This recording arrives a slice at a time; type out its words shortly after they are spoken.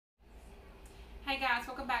guys,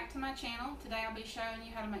 welcome back to my channel. Today I'll be showing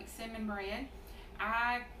you how to make cinnamon bread.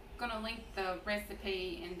 I'm gonna link the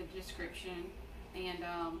recipe in the description, and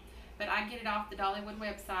but I get it off the Dollywood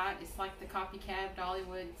website. It's like the Copycat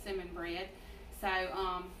Dollywood cinnamon bread. So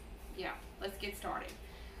yeah, let's get started.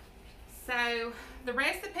 So the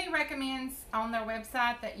recipe recommends on their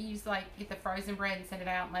website that you use get the frozen bread and set it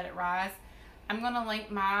out and let it rise. I'm going to link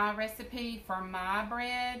my recipe for my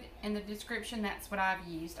bread in the description. That's what I've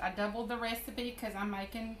used. I doubled the recipe because I'm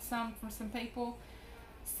making some for some people.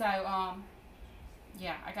 So,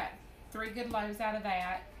 yeah, I got 3 good loaves out of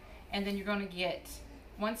that. And then you're going to get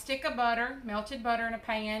 1 stick of butter, melted butter in a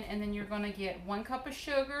pan. And then you're going to get 1 cup of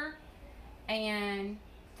sugar and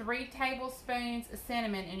 3 tablespoons of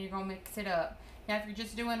cinnamon. And you're going to mix it up. Now, if you're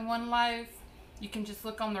just doing 1 loaf, you can just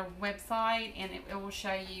look on their website and it will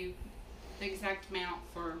show you the exact amount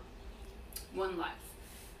for 1 loaf.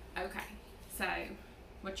 Okay, so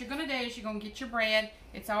what you're going to do is you're going to get your bread.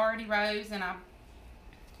 It's already rose and I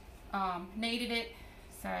kneaded it.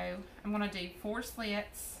 So I'm going to do 4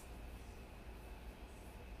 slits.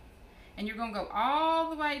 And you're going to go all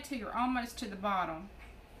the way till you're almost to the bottom.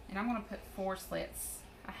 And I'm going to put 4 slits.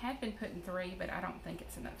 I had been putting 3, but I don't think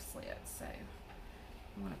it's enough slits. So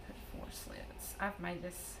I'm going to put 4 slits. I've made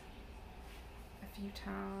this a few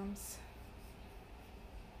times.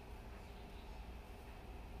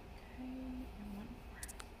 And 1 more.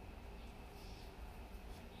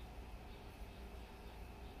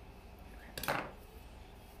 Okay.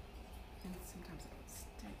 And sometimes it will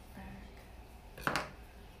stick back.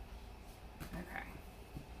 Okay.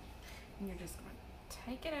 And you're just going to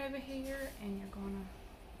take it over here and you're going to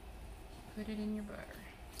put it in your butter.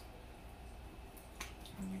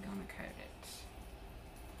 And you're going to coat it.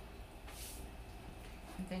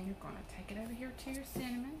 And then you're going to take it over here to your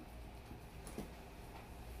cinnamon.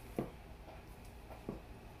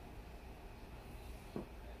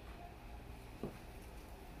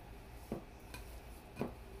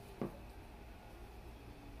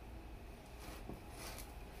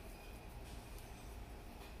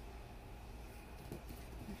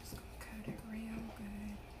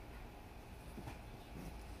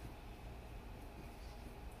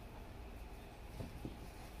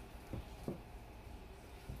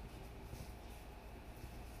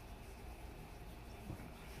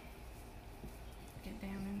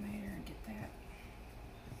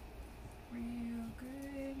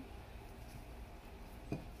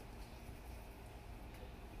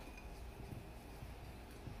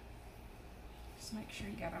 Make sure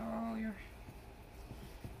you got all your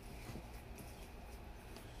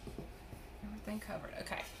everything covered.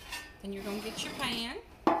 Okay, then you're going to get your pan.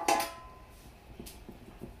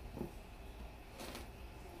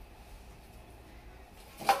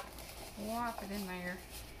 Plop it in there.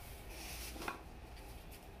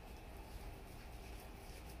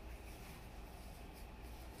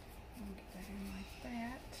 Get that in like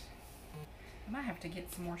that. I might have to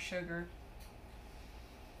get some more sugar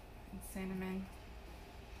and cinnamon.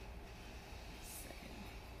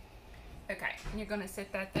 Okay, and you're going to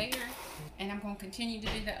set that there, and I'm going to continue to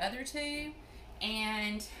do the other 2,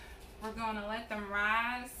 and we're going to let them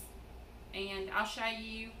rise, and I'll show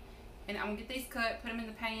you, and I'm going to get these cut, put them in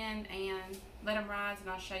the pan, and let them rise, and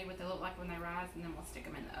I'll show you what they look like when they rise, and then we'll stick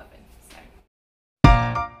them in the oven. So.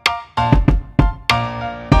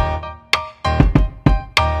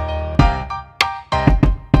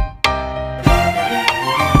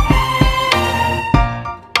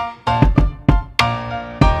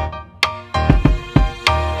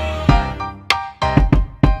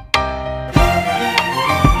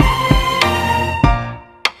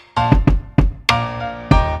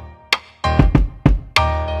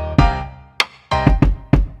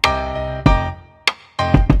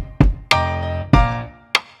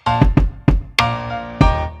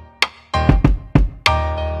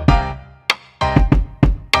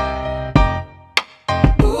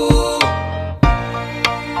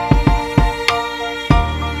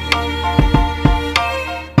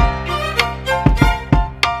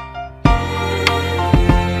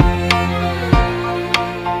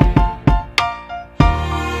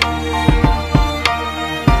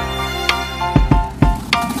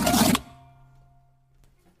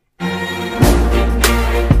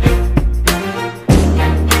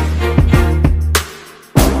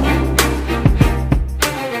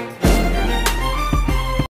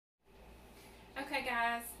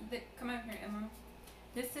 Come over here, Emma.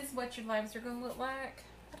 This is what your loaves are going to look like.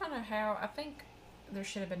 I don't know how. I think there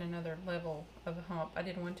should have been another level of a hump. I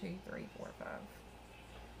did 1, 2, 3, 4, 5,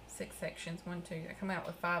 6 sections. 1, 2. I come out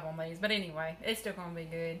with 5 on these. But anyway, it's still going to be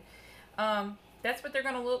good. That's what they're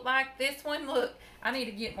going to look like. This one, look, I need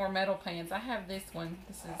to get more metal pans. I have this one.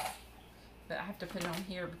 This is, but I have to put it on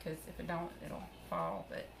here because if it don't, it'll fall.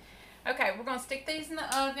 But okay, we're going to stick these in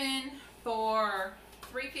the oven for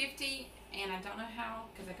 350, and I don't know how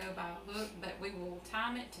because I go by a look, but we will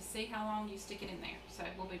time it to see how long you stick it in there. So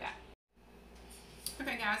we'll be back.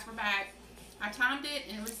 Okay guys, we're back. I timed it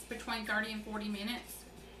and it was between 30 and 40 minutes.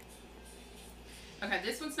 Okay,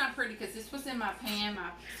 this one's not pretty because this was in my pan, my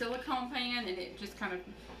silicone pan, and it just kind of,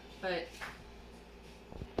 but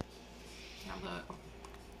now look,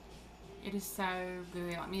 it is so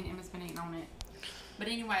good. Me and Emma's been eating on it. But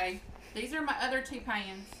anyway, these are my other two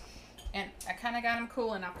pans, and I kind of got them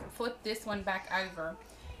cool, and I flipped this one back over.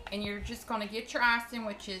 And you're just going to get your icing,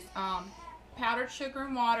 which is powdered sugar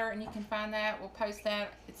and water, and you can find that. We'll post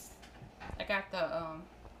that. I got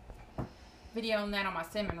the video on that on my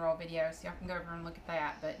cinnamon roll video, so y'all can go over and look at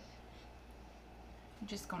that. But I'm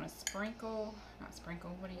just going to sprinkle, not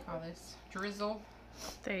sprinkle, what do you call this? Drizzle.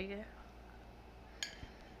 There you go.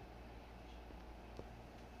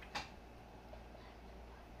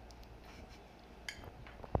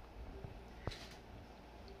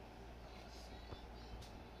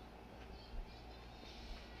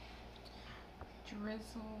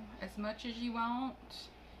 Drizzle as much as you want,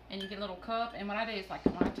 and you get a little cup. And what I do is, like,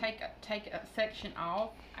 when I take a section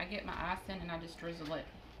off, I get my icing and I just drizzle it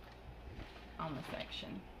on the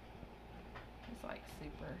section. It's like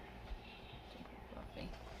super fluffy.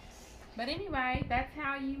 But anyway, that's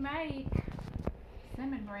how you make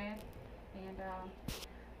cinnamon bread. And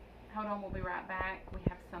hold on, we'll be right back. We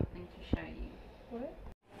have something to show you. What?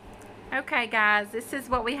 Okay guys, this is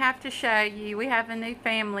what we have to show you. We have a new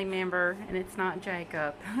family member, and it's not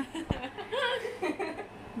Jacob.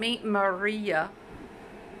 Meet Maria.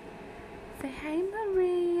 Say hey,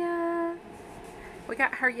 Maria. We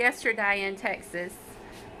got her yesterday in Texas,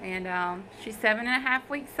 and she's 7.5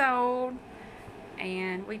 weeks old,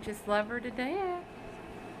 and we just love her to death.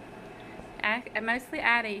 Mostly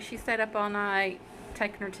Addie. She stayed up all night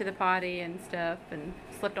taking her to the potty and stuff, and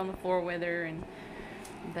slept on the floor with her, and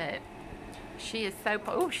but she is so,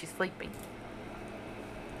 oh, she's sleeping.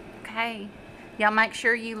 Okay, y'all make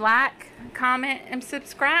sure you like, comment, and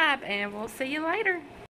subscribe, and we'll see you later.